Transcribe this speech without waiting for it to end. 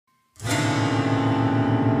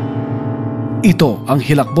Ito ang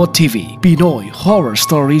Hilakbot TV, Pinoy Horror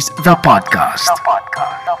Stories, The Podcast.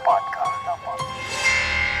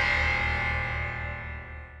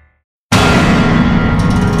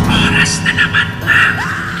 Oras na naman na.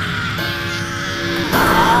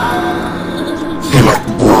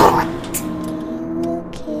 Hilakbot.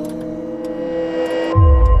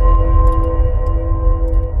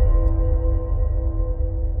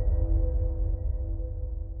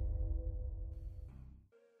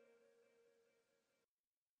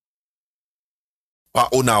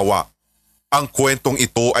 Paunawa, ang kwentong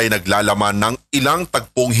ito ay naglalaman ng ilang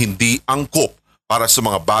tagpong hindi angkop para sa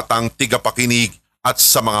mga batang tigapakinig at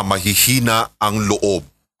sa mga mahihina ang loob.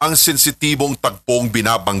 Ang sensitibong tagpong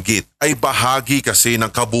binabanggit ay bahagi kasi ng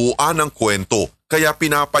kabuuan ng kwento, kaya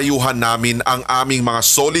pinapayuhan namin ang aming mga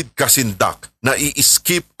solid kasindak na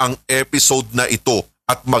i-skip ang episode na ito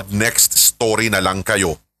at mag-next story na lang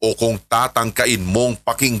kayo, o kung tatangkain mong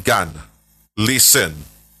pakinggan, listen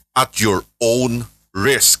at your own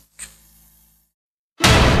risk.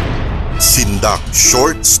 Sindak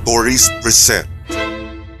Short Stories present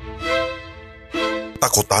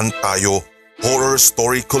Takutan Tayo Horror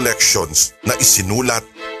Story Collections na isinulat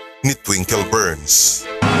ni Twinkle Burns.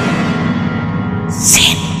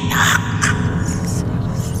 Sindak.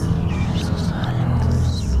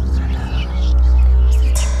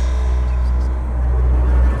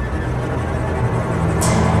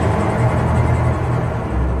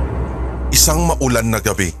 Isang maulan na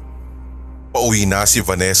gabi, pauwi na si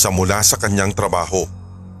Vanessa mula sa kanyang trabaho.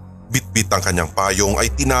 Bitbit ang kanyang payong ay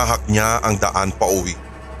tinahak niya ang daan pauwi.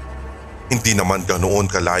 Hindi naman ganoon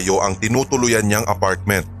kalayo ang tinutuluyan niyang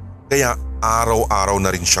apartment, kaya araw-araw na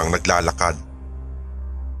rin siyang naglalakad.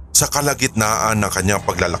 Sa kalagitnaan ng kanyang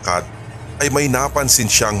paglalakad ay may napansin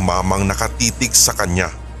siyang mamang nakatitig sa kanya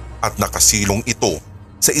at nakasilong ito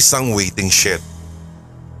sa isang waiting shed.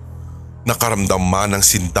 Nakaramdam man ng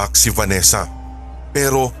sindak si Vanessa,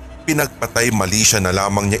 pero pinagpatay mali siya na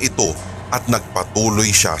lamang niya ito at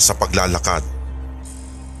nagpatuloy siya sa paglalakad.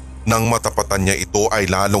 Nang matapatan niya ito ay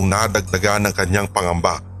lalong nadagdagan ng kanyang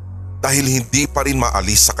pangamba dahil hindi pa rin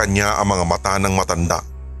maalis sa kanya ang mga mata ng matanda.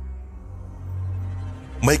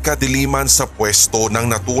 May kadiliman sa pwesto ng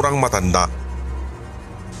naturang matanda,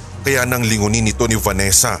 kaya nang lingunin ito ni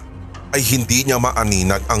Vanessa ay hindi niya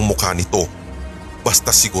maaninag ang mukha nito.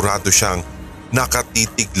 Basta sigurado siyang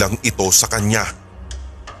nakatitig lang ito sa kanya.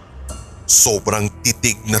 Sobrang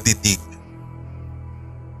titig na titig.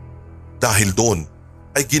 Dahil doon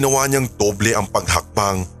ay ginawa niyang doble ang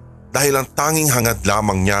paghakbang dahil ang tanging hangad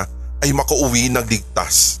lamang niya ay makauwi ng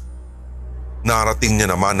ligtas. Narating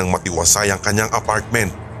niya naman ng matiwasay ang kanyang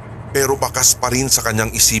apartment, pero bakas pa rin sa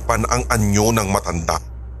kanyang isipan ang anyo ng matanda.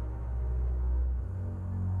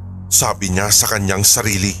 Sabi niya sa kanyang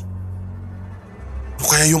sarili, "Ano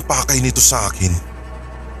kaya yung pakay nito sa akin?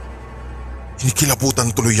 Kinikilabutan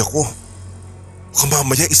tuloy ako. Baka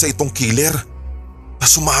mamaya isa itong killer na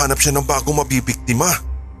sumahanap siya ng bago mabibiktima.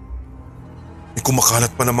 May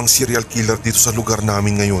kumakalat pa namang serial killer dito sa lugar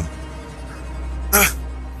namin ngayon.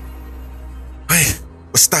 Ay,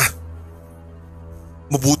 basta.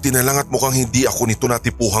 Mabuti na lang at mukhang hindi ako nito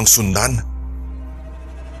natipuhang sundan.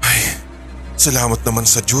 Ay, salamat naman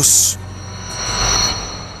sa Diyos."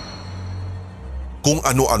 Kung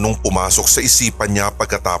ano-anong pumasok sa isipan niya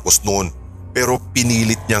pagkatapos noon, pero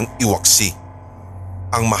pinilit niyang iwaksi.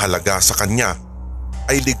 Ang mahalaga sa kanya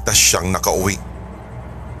ay ligtas siyang nakauwi.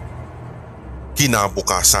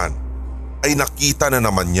 Kinabukasan ay nakita na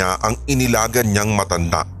naman niya ang inilagan niyang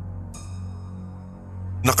matanda.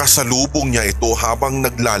 Nakasalubong niya ito habang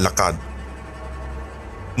naglalakad.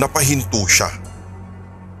 Napahinto siya.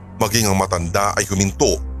 Maging ang matanda ay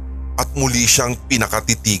huminto at muli siyang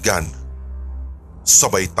pinakatitigan.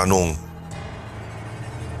 Sabay tanong,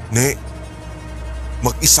 "Ne,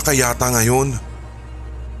 mag-isa ka yata ngayon?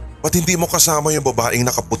 Ba't hindi mo kasama yung babaeng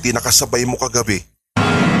nakaputi na kasabay mo kagabi?"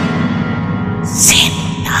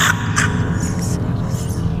 Sindak.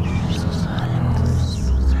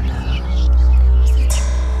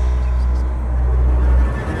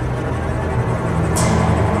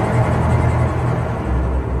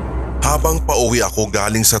 Habang pauwi ako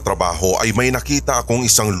galing sa trabaho ay may nakita akong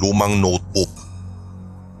isang lumang notebook.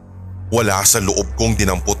 Wala sa loob kong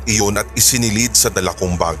dinampot iyon at isinilid sa dala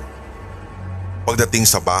kong bag. Pagdating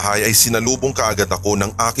sa bahay ay sinalubong kaagad ako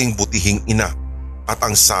ng aking butihing ina at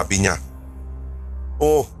ang sabi niya,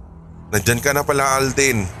 "Oh, nandyan ka na pala,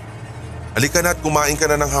 Alden. Halika na at kumain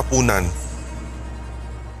ka na ng hapunan."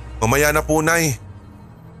 "Mamaya na po, Nay.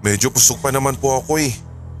 Medyo busog pa naman po ako eh.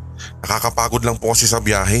 Nakakapagod lang po kasi sa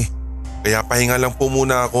biyahe, kaya pahinga lang po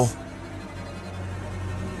muna ako."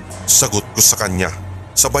 Sagot ko sa kanya.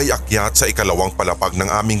 Sabay akyat sa ikalawang palapag ng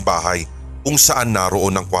aming bahay kung saan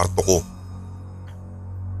naroon ang kwarto ko.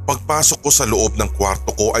 Pagpasok ko sa loob ng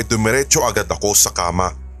kwarto ko ay dumiretso agad ako sa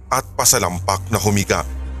kama at pasalampak na humiga.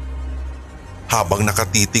 Habang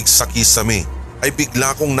nakatitig sa kisame ay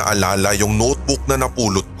bigla kong naalala yung notebook na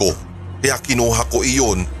napulot ko, kaya kinuha ko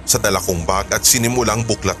iyon sa dala kong bag at sinimulang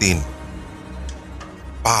buklatin.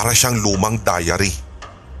 Para siyang lumang diary.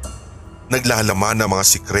 Naglalaman ng mga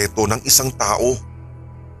sikreto ng isang tao.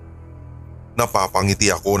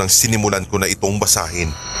 Napapangiti ako nang sinimulan ko na itong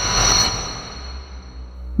basahin.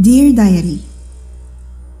 Dear Diary,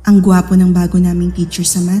 ang gwapo ng bago naming teacher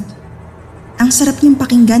sa math. Ang sarap niyang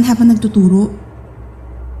pakinggan habang nagtuturo.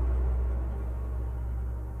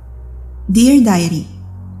 Dear Diary,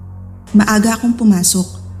 maaga akong pumasok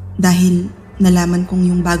dahil nalaman kong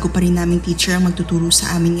yung bago pa rin naming teacher ang magtuturo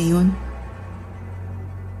sa amin ngayon.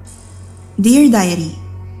 Dear Diary,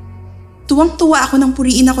 tuwang-tuwa ako nang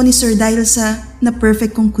puriin ako ni Sir dahil sa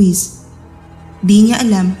na-perfect kong quiz. Di niya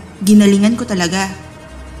alam, ginalingan ko talaga.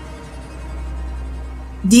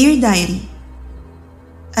 Dear Diary,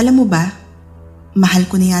 alam mo ba, mahal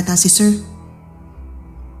ko na yata si Sir.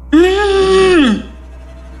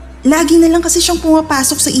 Lagi na lang kasi siyang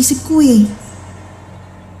pumapasok sa isip ko eh.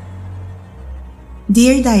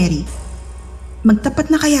 Dear Diary,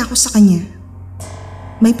 magtapat na kaya ako sa kanya?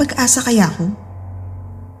 May pag-asa kaya ako?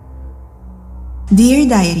 Dear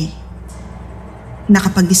Diary,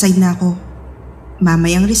 nakapag-decide na ako.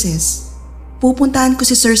 Mamayang recess, pupuntahan ko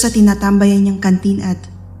si Sir sa tinatambayan niyang kantin at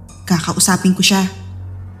kakausapin ko siya.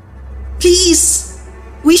 Please,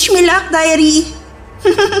 wish me luck, Diary!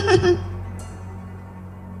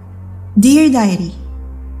 Dear Diary,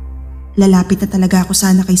 lalapit na talaga ako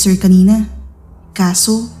sana kay Sir kanina.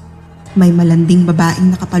 Kaso, may malanding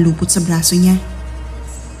babaeng nakapalupot sa braso niya.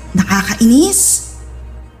 Nakakainis!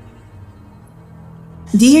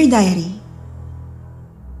 Dear Diary,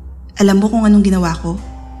 alam mo kung anong ginawa ko?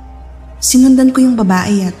 Sinundan ko yung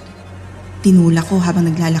babae at tinulak ko habang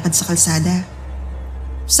naglalakad sa kalsada.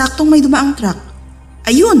 Saktong may dumaang truck.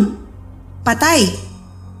 Ayun! Patay!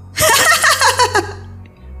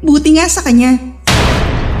 Buti nga sa kanya.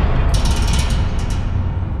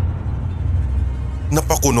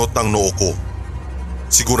 Napakunot ang noo ko.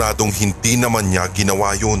 Siguradong hindi naman niya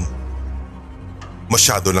ginawa yun.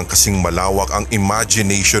 Masyado lang kasing malawak ang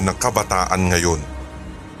imagination ng kabataan ngayon.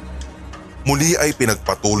 Muli ay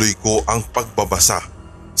pinagpatuloy ko ang pagbabasa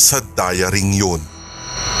sa diaryng yun.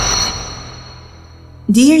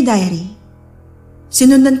 Dear Diary,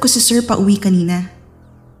 sinundan ko si Sir pauwi kanina.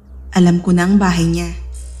 Alam ko na ang bahay niya.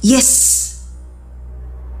 Yes!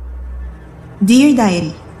 Dear Diary,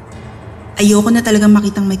 ayoko na talagang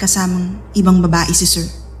makitang may kasamang ibang babae si Sir.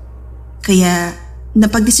 Kaya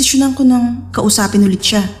napagdesisyonan ko nang kausapin ulit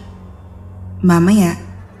siya. Mamaya,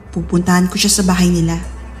 pupuntahan ko siya sa bahay nila.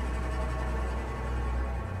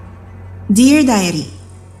 Dear Diary,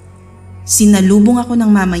 sinalubong ako ng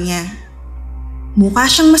mama niya. Mukha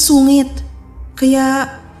siyang masungit, kaya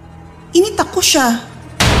initak ko siya.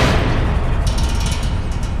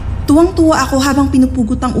 Tuwang-tuwa ako habang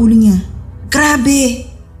pinupugot ang ulo niya. Grabe!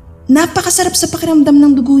 Napakasarap sa pakiramdam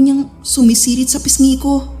ng dugo niyang sumisirit sa pisngi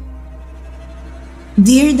ko.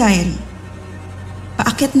 Dear Diary,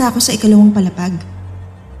 paakyat na ako sa ikalawang palapag.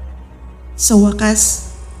 Sa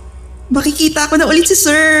wakas, makikita ko na ulit si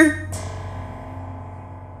Sir.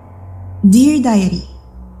 Dear Diary,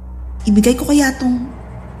 ibigay ko kaya tong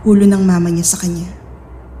ulo ng mama niya sa kanya.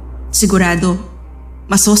 Sigurado,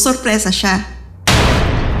 masosorpresa siya.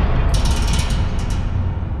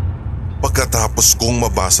 Pagkatapos kong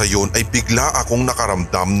mabasa yon ay bigla akong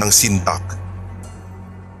nakaramdam ng sindak.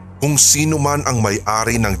 Kung sino man ang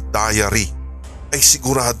may-ari ng diary ay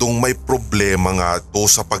siguradong may problema nga ito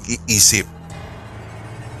sa pag-iisip.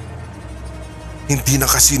 Hindi na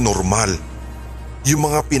kasi normal yung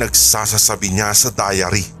mga pinagsasasabi niya sa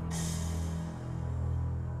diary.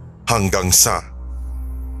 Hanggang sa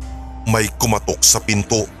may kumatok sa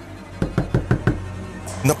pinto.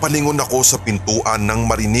 Napalingon ako sa pintuan nang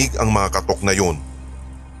marinig ang mga katok na yon.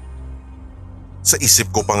 Sa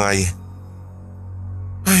isip ko pa nga'y,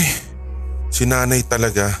 ay, si nanay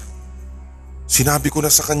talaga. Sinabi ko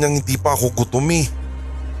na sa kanyang hindi pa ako gutom eh.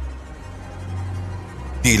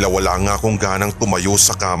 Tila wala nga akong ganang tumayo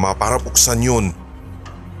sa kama para buksan yun.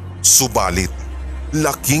 Subalit,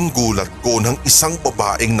 laking gulat ko nang isang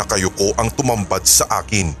babaeng nakayuko ang tumambad sa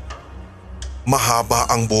akin. Mahaba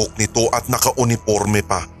ang buhok nito at naka-uniforme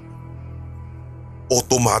pa.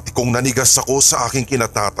 Otomatikong nanigas ako sa aking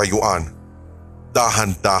kinatatayuan.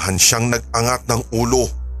 Dahan-dahan siyang nag-angat ng ulo.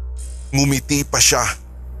 Ngumiti pa siya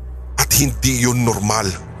at hindi yun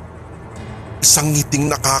normal. isang ngiting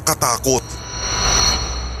nakakatakot.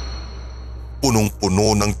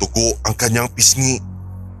 Punong-puno ng dugo ang kanyang pisngi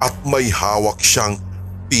at may hawak siyang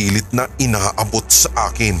pilit na inaabot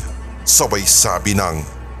sa akin. Sabay sabi ng,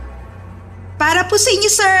 Para po sa inyo,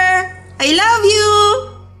 sir! I love you!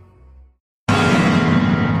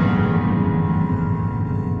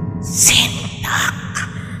 Sindak.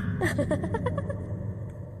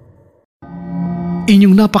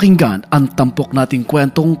 Inyong napakinggan ang tampok nating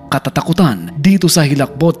kwentong katatakutan dito sa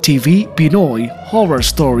Hilakbot TV Pinoy Horror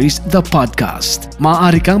Stories The Podcast.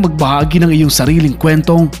 Maaari kang magbahagi ng iyong sariling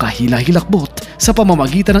kwentong kahila-hilakbot sa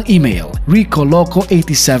pamamagitan ng email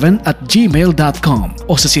ricoloco87@gmail.com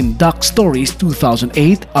o sa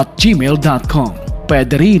sindakstories2008@gmail.com.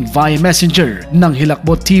 Pwede rin via Messenger ng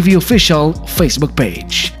Hilakbot TV Official Facebook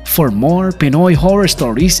page. For more Pinoy horror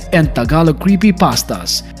stories and Tagalog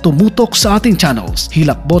creepypastas, tumutok sa ating channels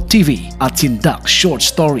Hilakbot TV at Sindak Short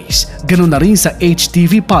Stories. Ganun na rin sa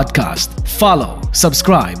HTV Podcast. Follow,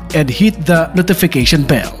 subscribe, and hit the notification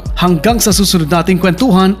bell. Hanggang sa susunod nating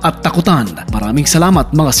kwentuhan at takutan. Maraming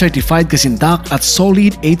salamat mga certified kasindak at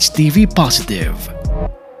solid HTV Positive.